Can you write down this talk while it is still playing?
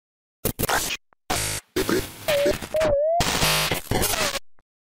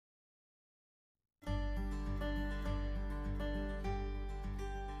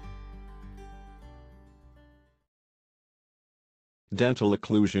Dental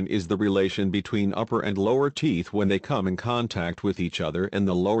occlusion is the relation between upper and lower teeth when they come in contact with each other and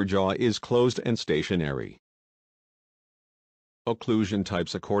the lower jaw is closed and stationary. Occlusion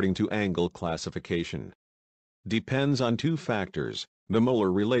types according to angle classification. Depends on two factors, the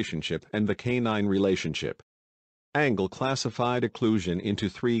molar relationship and the canine relationship. Angle classified occlusion into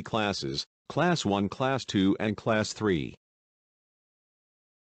three classes, Class 1, Class 2 and Class 3.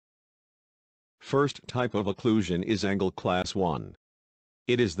 First type of occlusion is angle Class 1.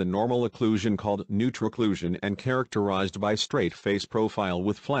 It is the normal occlusion called neutrocclusion and characterized by straight face profile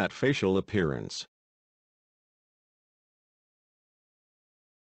with flat facial appearance.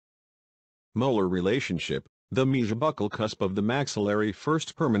 Molar relationship. The mesial-buccal cusp of the maxillary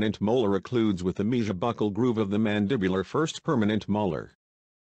first permanent molar occludes with the mesial-buccal groove of the mandibular first permanent molar.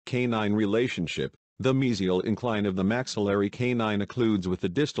 Canine relationship. The mesial incline of the maxillary canine occludes with the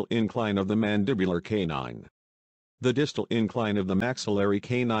distal incline of the mandibular canine. The distal incline of the maxillary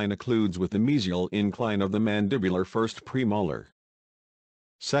canine occludes with the mesial incline of the mandibular first premolar.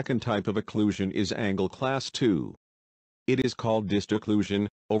 Second type of occlusion is angle Class 2. It is called distocclusion,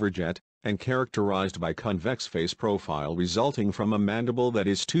 overjet, and characterized by convex face profile resulting from a mandible that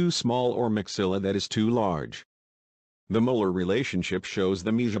is too small or maxilla that is too large. The molar relationship shows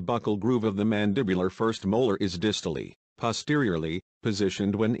the mesial-buccal groove of the mandibular first molar is distally, posteriorly,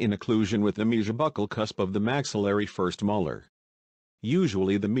 positioned when in occlusion with the mesial-buccal cusp of the maxillary first molar.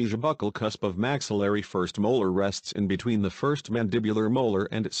 Usually the mesial-buccal cusp of maxillary first molar rests in between the first mandibular molar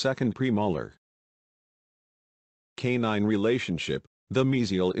and second premolar. Canine relationship. The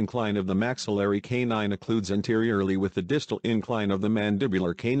mesial incline of the maxillary canine occludes anteriorly with the distal incline of the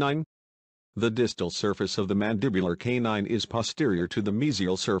mandibular canine. The distal surface of the mandibular canine is posterior to the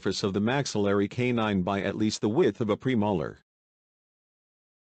mesial surface of the maxillary canine by at least the width of a premolar.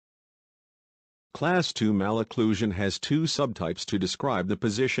 Class 2 malocclusion has two subtypes to describe the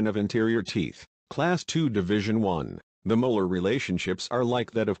position of anterior teeth. Class 2 Division 1. The molar relationships are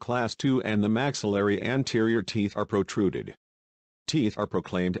like that of Class 2 and the maxillary anterior teeth are protruded. Teeth are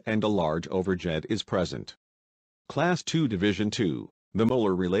proclaimed and a large overjet is present. Class 2 Division 2. The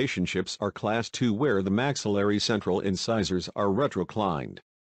molar relationships are Class 2 where the maxillary central incisors are retroclined.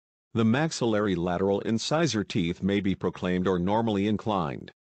 The maxillary lateral incisor teeth may be proclaimed or normally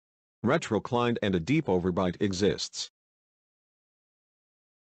inclined. Retroclined and a deep overbite exists.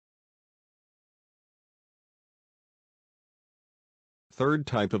 Third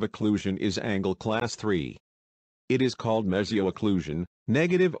type of occlusion is angle Class 3. It is called mesio-occlusion,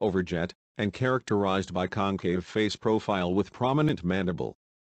 negative overjet, and characterized by concave face profile with prominent mandible.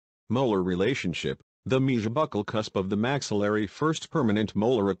 Molar relationship. The mesial-buccal cusp of the maxillary first permanent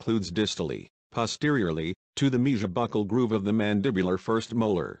molar occludes distally, posteriorly, to the mesial-buccal groove of the mandibular first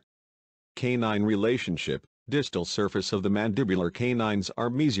molar. Canine relationship. Distal surface of the mandibular canines are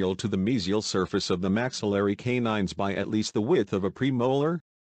mesial to the mesial surface of the maxillary canines by at least the width of a premolar.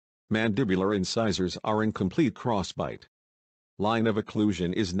 Mandibular incisors are in complete crossbite. Line of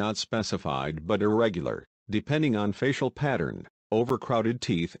occlusion is not specified but irregular, depending on facial pattern, overcrowded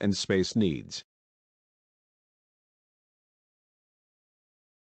teeth and space needs.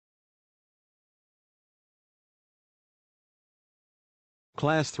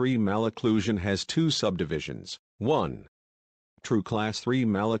 Class 3 malocclusion has two subdivisions. 1. True Class 3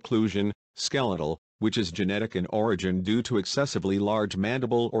 malocclusion, skeletal, which is genetic in origin due to excessively large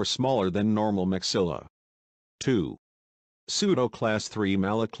mandible or smaller than normal maxilla. 2. Pseudo Class 3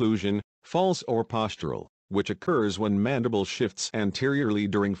 malocclusion, false or postural, which occurs when mandible shifts anteriorly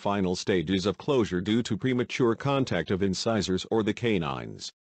during final stages of closure due to premature contact of incisors or the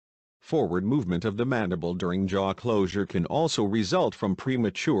canines. Forward movement of the mandible during jaw closure can also result from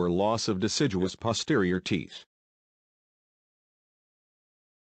premature loss of deciduous posterior teeth.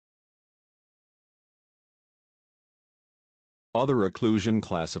 Other occlusion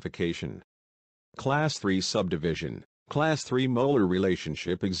classification. Class 3 subdivision. Class 3 molar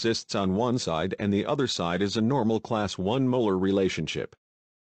relationship exists on one side and the other side is a normal Class 1 molar relationship.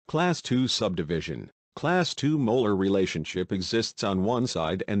 Class 2 subdivision. Class 2 molar relationship exists on one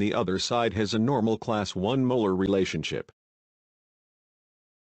side and the other side has a normal Class 1 molar relationship.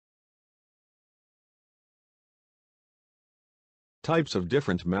 Types of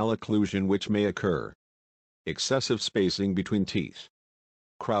different malocclusion which may occur. Excessive spacing between teeth.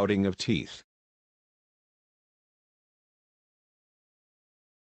 Crowding of teeth.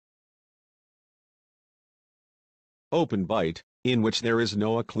 Open bite, in which there is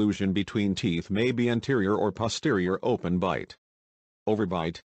no occlusion between teeth, may be anterior or posterior open bite.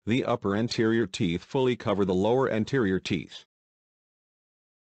 Overbite, the upper anterior teeth fully cover the lower anterior teeth.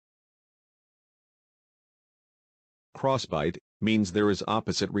 Crossbite, means there is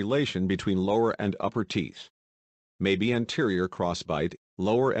opposite relation between lower and upper teeth. May be anterior crossbite,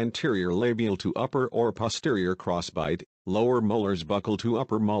 lower anterior labial to upper, or posterior crossbite, lower molars buccal to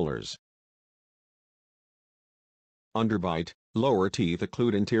upper molars. Underbite, lower teeth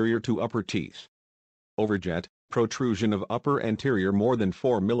occlude anterior to upper teeth. Overjet, protrusion of upper anterior more than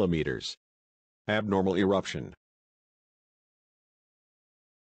 4 mm. Abnormal eruption,